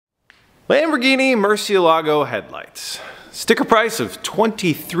Lamborghini Murcielago headlights. Sticker price of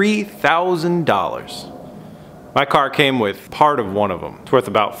 $23,000. My car came with part of one of them. It's worth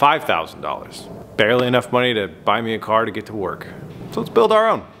about $5,000. Barely enough money to buy me a car to get to work. So let's build our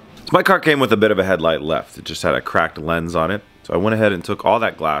own. So my car came with a bit of a headlight left. It just had a cracked lens on it. So I went ahead and took all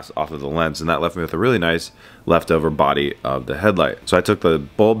that glass off of the lens, and that left me with a really nice leftover body of the headlight. So I took the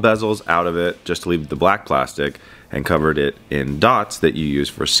bulb bezels out of it just to leave the black plastic and covered it in dots that you use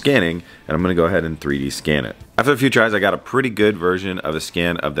for scanning, and I'm gonna go ahead and 3D scan it. After a few tries, I got a pretty good version of a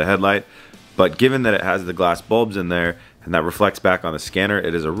scan of the headlight, but given that it has the glass bulbs in there and that reflects back on the scanner,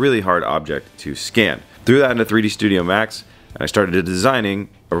 it is a really hard object to scan. Threw that into 3D Studio Max, and I started designing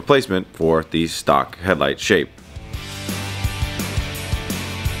a replacement for the stock headlight shape.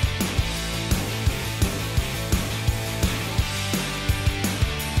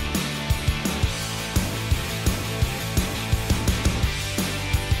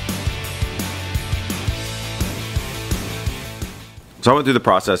 So I went through the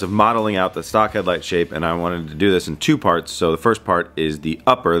process of modeling out the stock headlight shape, and I wanted to do this in two parts. So the first part is the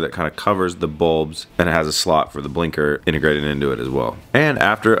upper that kind of covers the bulbs, and it has a slot for the blinker integrated into it as well. And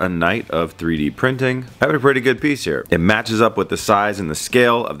after a night of 3D printing, I have a pretty good piece here. It matches up with the size and the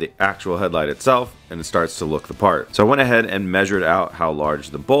scale of the actual headlight itself, and it starts to look the part. So I went ahead and measured out how large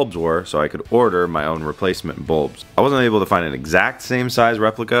the bulbs were so I could order my own replacement bulbs. I wasn't able to find an exact same size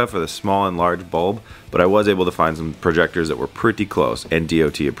replica for the small and large bulb, but I was able to find some projectors that were pretty close and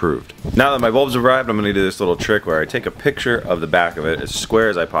DOT approved. Now that my bulbs arrived, I'm gonna do this little trick where I take a picture of the back of it as square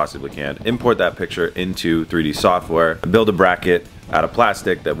as I possibly can, import that picture into 3D software, build a bracket out of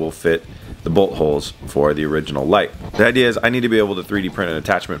plastic that will fit the bolt holes for the original light. The idea is I need to be able to 3D print an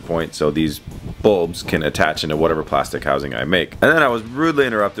attachment point so these bulbs can attach into whatever plastic housing I make. And then I was rudely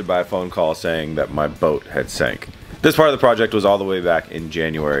interrupted by a phone call saying that my boat had sank. This part of the project was all the way back in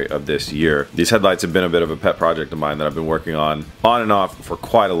January of this year. These headlights have been a bit of a pet project of mine that I've been working on and off for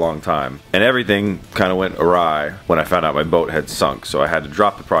quite a long time. And everything kind of went awry when I found out my boat had sunk, so I had to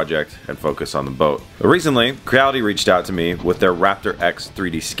drop the project and focus on the boat. But recently, Creality reached out to me with their RaptorX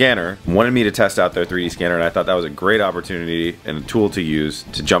 3D scanner, wanted me to test out their 3D scanner, and I thought that was a great opportunity and a tool to use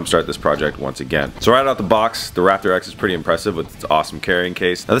to jumpstart this project once again. So right out the box, the RaptorX is pretty impressive with its awesome carrying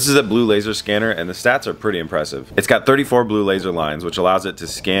case. Now this is a blue laser scanner, and the stats are pretty impressive. It's got 34 blue laser lines, which allows it to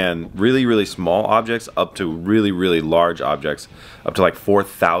scan really small objects up to really large objects, up to like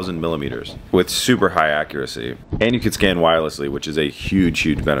 4,000 millimeters with super high accuracy. And you can scan wirelessly, which is a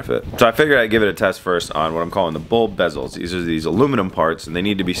huge benefit. So I figured I'd give it a test first on what I'm calling the bulb bezels. These are these aluminum parts, and they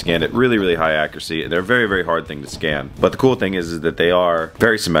need to be scanned at really high accuracy. They're a very hard thing to scan. But the cool thing is that they are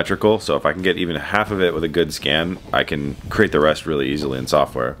very symmetrical, so if I can get even half of it with a good scan, I can create the rest really easily in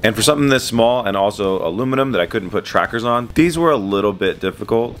software. And for something this small and also aluminum that I couldn't put trackers on, these were a little bit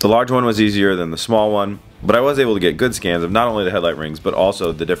difficult. The large one was easier than the small one, but I was able to get good scans of not only the headlight rings, but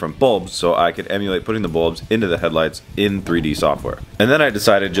also the different bulbs, so I could emulate putting the bulbs into the headlights in 3D software. And then I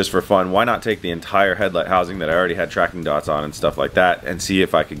decided, just for fun, why not take the entire headlight housing that I already had tracking dots on and stuff like that, and see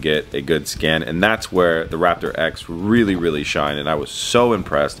if I could get a good scan. And that's where the RaptorX really shined, and I was so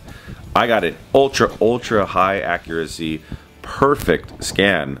impressed. I got an ultra high accuracy, perfect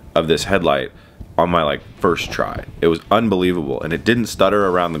scan of this headlight on my first try. It was unbelievable, and it didn't stutter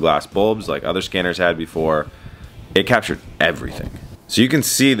around the glass bulbs like other scanners had before. It captured everything. So you can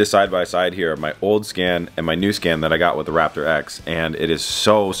see the side by side here of my old scan and my new scan that I got with the RaptorX, and it is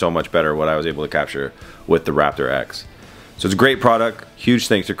so much better what I was able to capture with the RaptorX. So it's a great product. Huge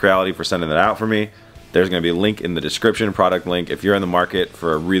thanks to Creality for sending that out for me. There's going to be a link in the description, product link. If you're in the market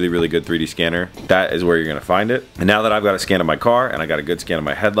for a really good 3D scanner, that is where you're going to find it. And now that I've got a scan of my car and I got a good scan of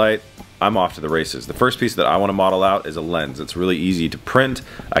my headlight, I'm off to the races. The first piece that I want to model out is a lens. It's really easy to print.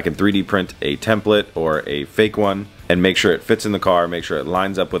 I can 3D print a template or a fake one and make sure it fits in the car, make sure it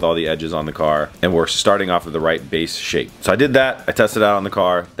lines up with all the edges on the car, and we're starting off with the right base shape. So I did that, I tested out on the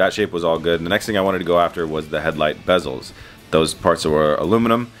car, that shape was all good. And the next thing I wanted to go after was the headlight bezels. Those parts that were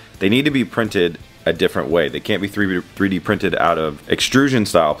aluminum, they need to be printed a different way. They can't be 3D printed out of extrusion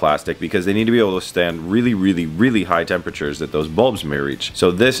style plastic because they need to be able to stand really high temperatures that those bulbs may reach.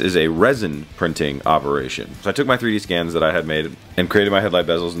 So this is a resin printing operation. So I took my 3D scans that I had made and created my headlight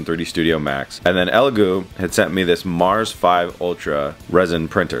bezels in 3D Studio Max. And then Elegoo had sent me this Mars 5 Ultra resin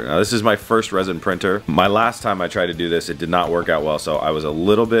printer. Now this is my first resin printer. My last time I tried to do this, it did not work out well, so I was a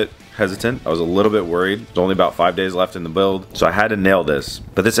little bit hesitant. I was a little bit worried. There's only about 5 days left in the build, so I had to nail this.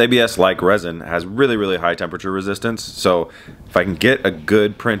 But this ABS-like resin has really high temperature resistance, so if I can get a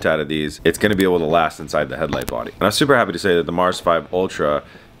good print out of these, it's going to be able to last inside the headlight body. And I'm super happy to say that the Mars 5 Ultra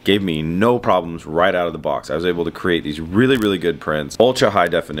gave me no problems right out of the box. I was able to create these really good prints, ultra high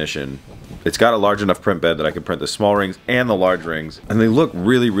definition, It's got a large enough print bed that I could print the small rings and the large rings, and they look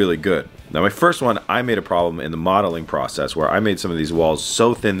really, really good. Now my first one, I made a problem in the modeling process where I made some of these walls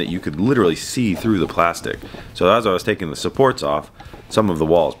so thin that you could literally see through the plastic. So as I was taking the supports off, some of the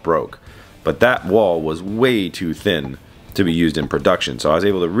walls broke. But that wall was way too thin to be used in production. So I was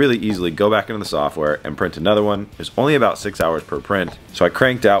able to really easily go back into the software and print another one. It was only about 6 hours per print. So I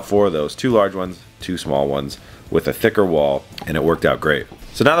cranked out 4 of those, 2 large ones, 2 small ones with a thicker wall, and it worked out great.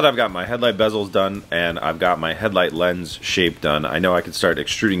 So now that I've got my headlight bezels done and I've got my headlight lens shape done, I know I can start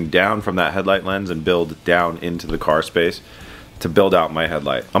extruding down from that headlight lens and build down into the car space to build out my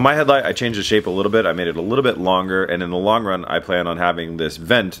headlight. On my headlight, I changed the shape a little bit. I made it a little bit longer, and in the long run, I plan on having this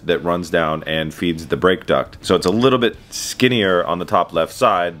vent that runs down and feeds the brake duct. So it's a little bit skinnier on the top left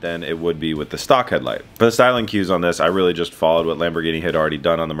side than it would be with the stock headlight. For the styling cues on this, I really just followed what Lamborghini had already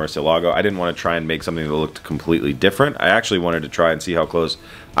done on the Murcielago. I didn't want to try and make something that looked completely different. I actually wanted to try and see how close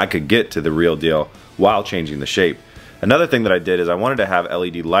I could get to the real deal while changing the shape. Another thing that I did is I wanted to have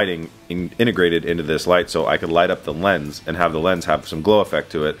LED lighting integrated into this light so I could light up the lens and have the lens have some glow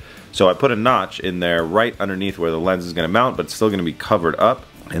effect to it. So I put a notch in there right underneath where the lens is going to mount, but it's still going to be covered up.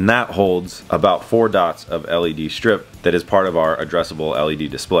 And that holds about 4 dots of LED strip that is part of our addressable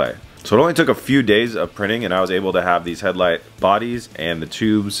LED display. So it only took a few days of printing and I was able to have these headlight bodies and the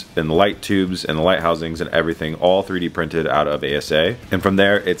tubes and the light tubes and the light housings and everything all 3D printed out of ASA. And from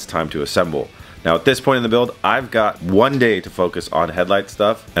there, it's time to assemble. Now at this point in the build, I've got 1 day to focus on headlight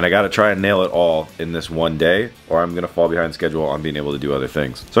stuff, and I gotta try and nail it all in this 1 day, or I'm gonna fall behind schedule on being able to do other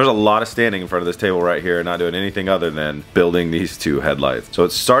things. So there's a lot of standing in front of this table right here, not doing anything other than building these 2 headlights. So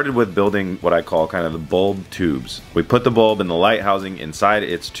it started with building what I call kind of the bulb tubes. We put the bulb and the light housing inside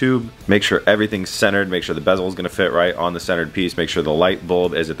its tube, make sure everything's centered, make sure the bezel is gonna fit right on the centered piece, make sure the light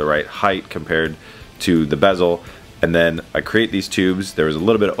bulb is at the right height compared to the bezel. And then I create these tubes. There was a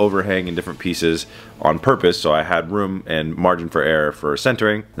little bit of overhang in different pieces on purpose, so I had room and margin for error for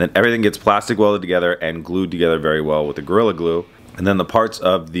centering. And then everything gets plastic welded together and glued together very well with the Gorilla Glue. And then the parts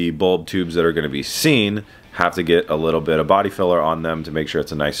of the bulb tubes that are going to be seen have to get a little bit of body filler on them to make sure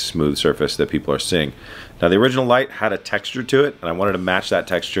it's a nice smooth surface that people are seeing. Now the original light had a texture to it, and I wanted to match that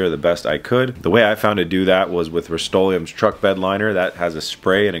texture the best I could. The way I found to do that was with Rust-Oleum's truck bed liner. That has a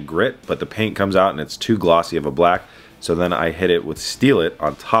spray and a grit, but the paint comes out and it's too glossy of a black. So then I hit it with Steel It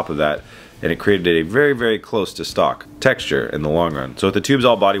on top of that, and it created a very, very close to stock texture in the long run. So with the tubes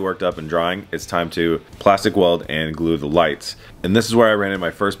all body worked up and drying, it's time to plastic weld and glue the lights. And this is where I ran into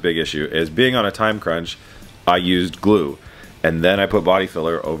my first big issue, is being on a time crunch, I used glue, and then I put body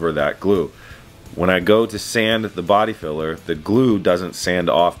filler over that glue. When I go to sand the body filler, the glue doesn't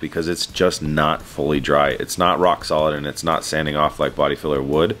sand off because it's just not fully dry. It's not rock solid and it's not sanding off like body filler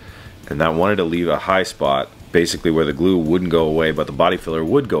would. And I wanted to leave a high spot, basically where the glue wouldn't go away, but the body filler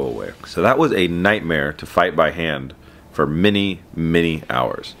would go away. So that was a nightmare to fight by hand for many, many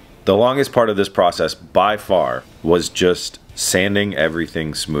hours. The longest part of this process by far was just sanding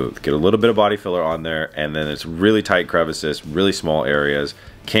everything smooth. Get a little bit of body filler on there, and then it's really tight crevices, really small areas.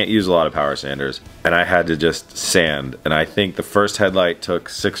 Can't use a lot of power sanders, and I had to just sand. And I think the first headlight took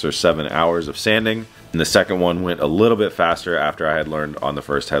 6 or 7 hours of sanding, and the second one went a little bit faster after I had learned on the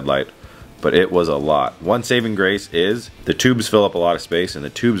first headlight, but it was a lot. One saving grace is the tubes fill up a lot of space, and the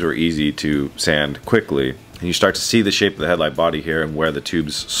tubes were easy to sand quickly. And you start to see the shape of the headlight body here and where the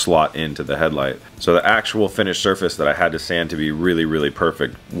tubes slot into the headlight. So the actual finished surface that I had to sand to be really, really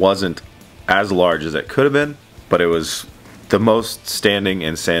perfect wasn't as large as it could have been, but it was the most standing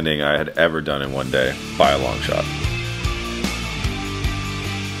and sanding I had ever done in one day by a long shot.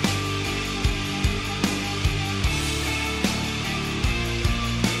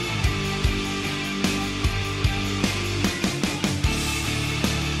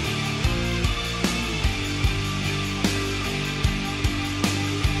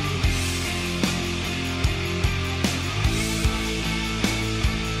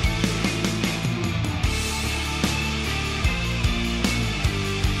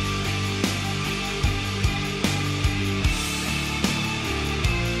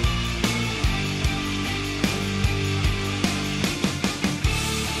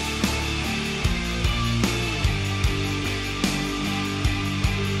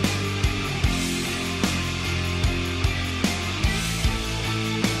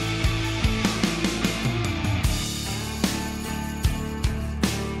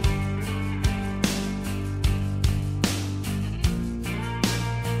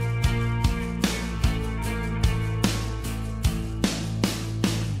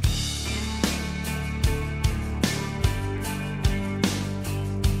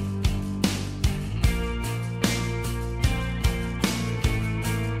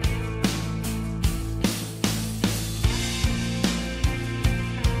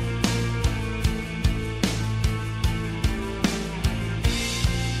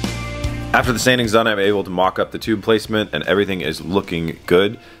 After the sanding's done, I'm able to mock up the tube placement and everything is looking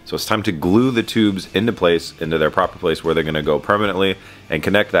good. So it's time to glue the tubes into place, into their proper place where they're gonna go permanently, and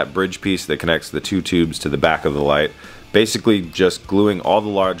connect that bridge piece that connects the two tubes to the back of the light. Basically just gluing all the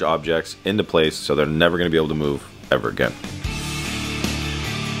large objects into place so they're never gonna be able to move ever again.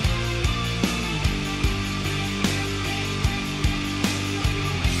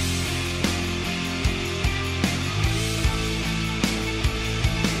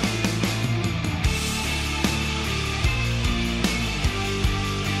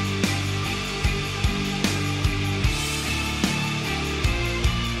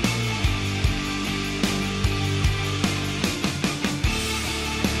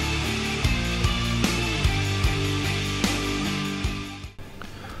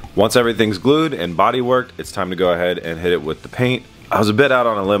 Once everything's glued and body worked, it's time to go ahead and hit it with the paint. I was a bit out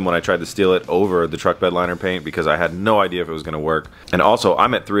on a limb when I tried to steal it over the truck bed liner paint because I had no idea if it was going to work. And also,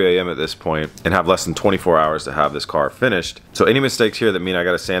 I'm at 3 a.m. at this point and have less than 24 hours to have this car finished. So any mistakes here that mean I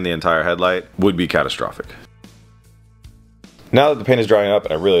got to sand the entire headlight would be catastrophic. Now that the paint is drying up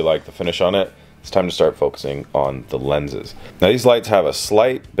and I really like the finish on it, it's time to start focusing on the lenses. Now these lights have a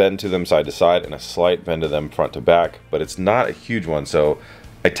slight bend to them side to side and a slight bend to them front to back, but it's not a huge one. So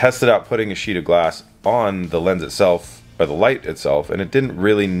I tested out putting a sheet of glass on the lens itself, or the light itself, and it didn't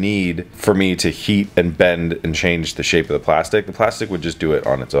really need for me to heat and bend and change the shape of the plastic. The plastic would just do it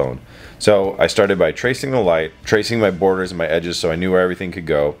on its own. So I started by tracing the light, tracing my borders and my edges so I knew where everything could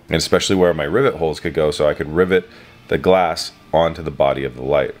go, and especially where my rivet holes could go so I could rivet the glass onto the body of the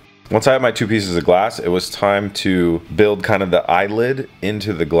light. Once I had my two pieces of glass, it was time to build kind of the eyelid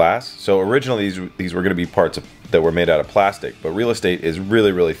into the glass. So originally these were going to be parts that were made out of plastic, but real estate is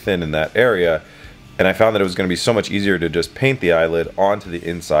really, really thin in that area. And I found that it was going to be so much easier to just paint the eyelid onto the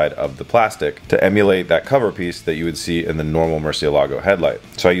inside of the plastic to emulate that cover piece that you would see in the normal Murcielago headlight.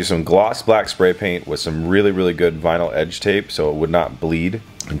 So I used some gloss black spray paint with some really, really good vinyl edge tape so it would not bleed.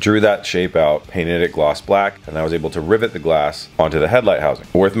 And drew that shape out, painted it gloss black, and I was able to rivet the glass onto the headlight housing.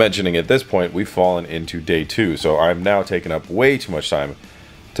 Worth mentioning at this point, we've fallen into day 2, so I'm now taking up way too much time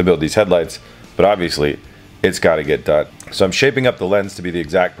to build these headlights, but obviously it's got to get done. So I'm shaping up the lens to be the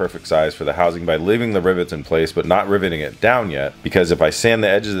exact perfect size for the housing by leaving the rivets in place but not riveting it down yet, because if I sand the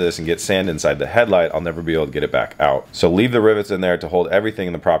edges of this and get sand inside the headlight, I'll never be able to get it back out. So leave the rivets in there to hold everything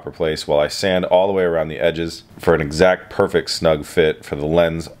in the proper place while I sand all the way around the edges for an exact perfect snug fit for the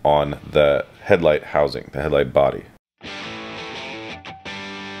lens on the headlight housing, the headlight body.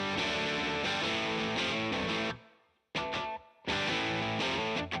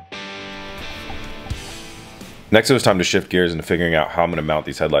 Next, it was time to shift gears into figuring out how I'm going to mount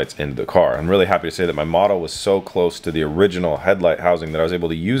these headlights into the car. I'm really happy to say that my model was so close to the original headlight housing that I was able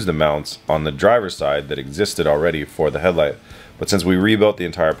to use the mounts on the driver's side that existed already for the headlight. But since we rebuilt the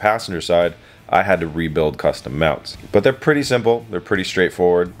entire passenger side, I had to rebuild custom mounts. But they're pretty simple, they're pretty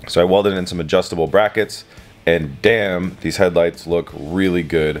straightforward. So I welded in some adjustable brackets, and damn, these headlights look really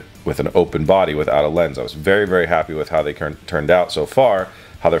good with an open body without a lens. I was very, very happy with how they turned out so far,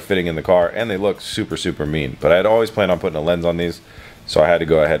 how they're fitting in the car, and they look super, super mean. But I had always planned on putting a lens on these, so I had to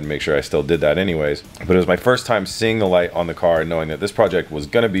go ahead and make sure I still did that anyways. But it was my first time seeing the light on the car and knowing that this project was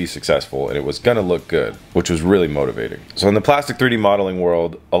gonna be successful and it was gonna look good, which was really motivating. So in the plastic 3D modeling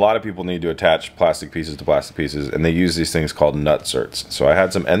world, a lot of people need to attach plastic pieces to plastic pieces, and they use these things called nut certs. So I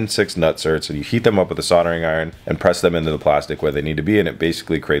had some N6 nut certs, and you heat them up with a soldering iron and press them into the plastic where they need to be, and it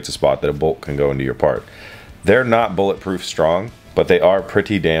basically creates a spot that a bolt can go into your part. They're not bulletproof strong, but they are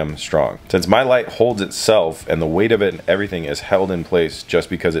pretty damn strong. Since my light holds itself and the weight of it and everything is held in place just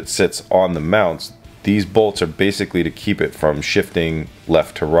because it sits on the mounts, these bolts are basically to keep it from shifting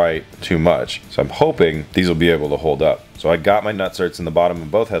left to right too much. So I'm hoping these will be able to hold up. So I got my nut certs in the bottom of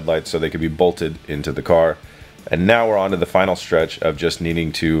both headlights so they could be bolted into the car. And now we're on to the final stretch of just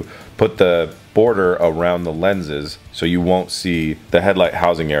needing to put the border around the lenses so you won't see the headlight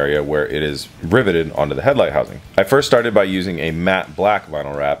housing area where it is riveted onto the headlight housing. I first started by using a matte black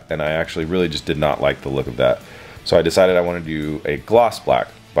vinyl wrap, and I actually really just did not like the look of that. So I decided I wanted to do a gloss black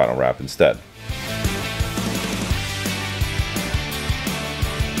vinyl wrap instead.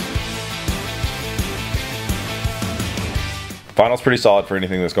 Vinyl's pretty solid for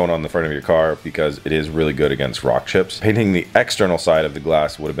anything that's going on in the front of your car because it is really good against rock chips. Painting the external side of the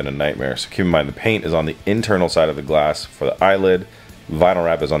glass would have been a nightmare. So keep in mind the paint is on the internal side of the glass for the eyelid. Vinyl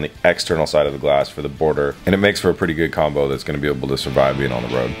wrap is on the external side of the glass for the border. And it makes for a pretty good combo that's going to be able to survive being on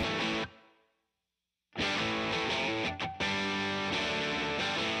the road.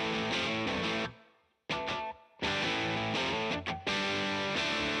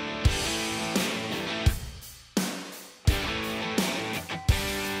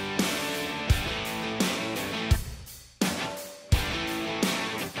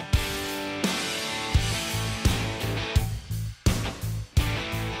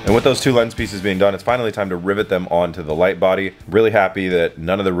 And with those two lens pieces being done, it's finally time to rivet them onto the light body. Really happy that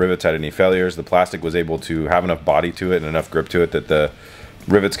none of the rivets had any failures. The plastic was able to have enough body to it and enough grip to it that the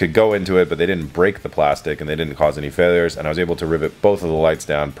rivets could go into it, but they didn't break the plastic and they didn't cause any failures. And I was able to rivet both of the lights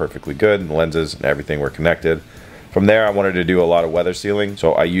down perfectly good. The lenses and everything were connected. From there, I wanted to do a lot of weather sealing,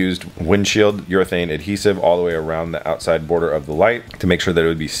 so I used windshield urethane adhesive all the way around the outside border of the light to make sure that it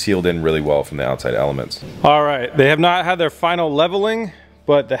would be sealed in really well from the outside elements. All right, they have not had their final leveling,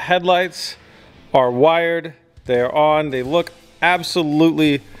 but the headlights are wired, they are on, they look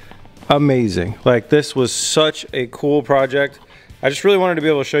absolutely amazing. Like, this was such a cool project. I just really wanted to be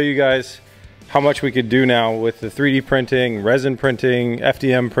able to show you guys how much we could do now with the 3D printing, resin printing,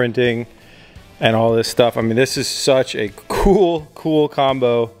 FDM printing, and all this stuff. I mean, this is such a cool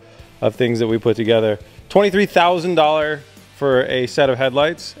combo of things that we put together. $23,000 for a set of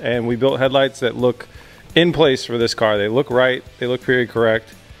headlights, and we built headlights that look in place for this car. They look right, they look period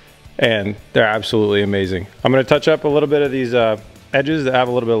correct, and they're absolutely amazing. I'm gonna touch up a little bit of these edges that have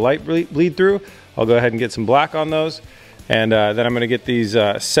a little bit of light bleed through. I'll go ahead and get some black on those, and then I'm gonna get these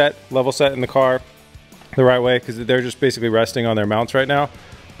level set in the car the right way, because they're just basically resting on their mounts right now.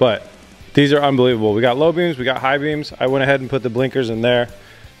 But these are unbelievable. We got low beams, we got high beams. I went ahead and put the blinkers in there.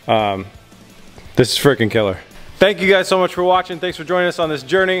 This is freaking killer. Thank you guys so much for watching. Thanks for joining us on this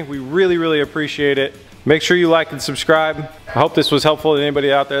journey. We really appreciate it. Make sure you like and subscribe. I hope this was helpful to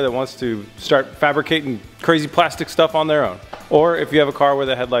anybody out there that wants to start fabricating crazy plastic stuff on their own. Or if you have a car where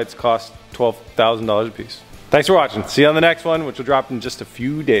the headlights cost $12,000 a piece. Thanks for watching. See you on the next one, which will drop in just a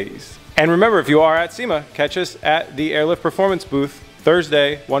few days. And remember, if you are at SEMA, catch us at the Airlift Performance booth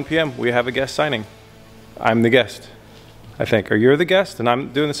Thursday, 1 p.m. We have a guest signing. I'm the guest, I think. Or you're the guest and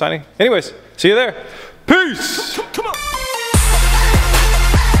I'm doing the signing. Anyways, see you there. Peace!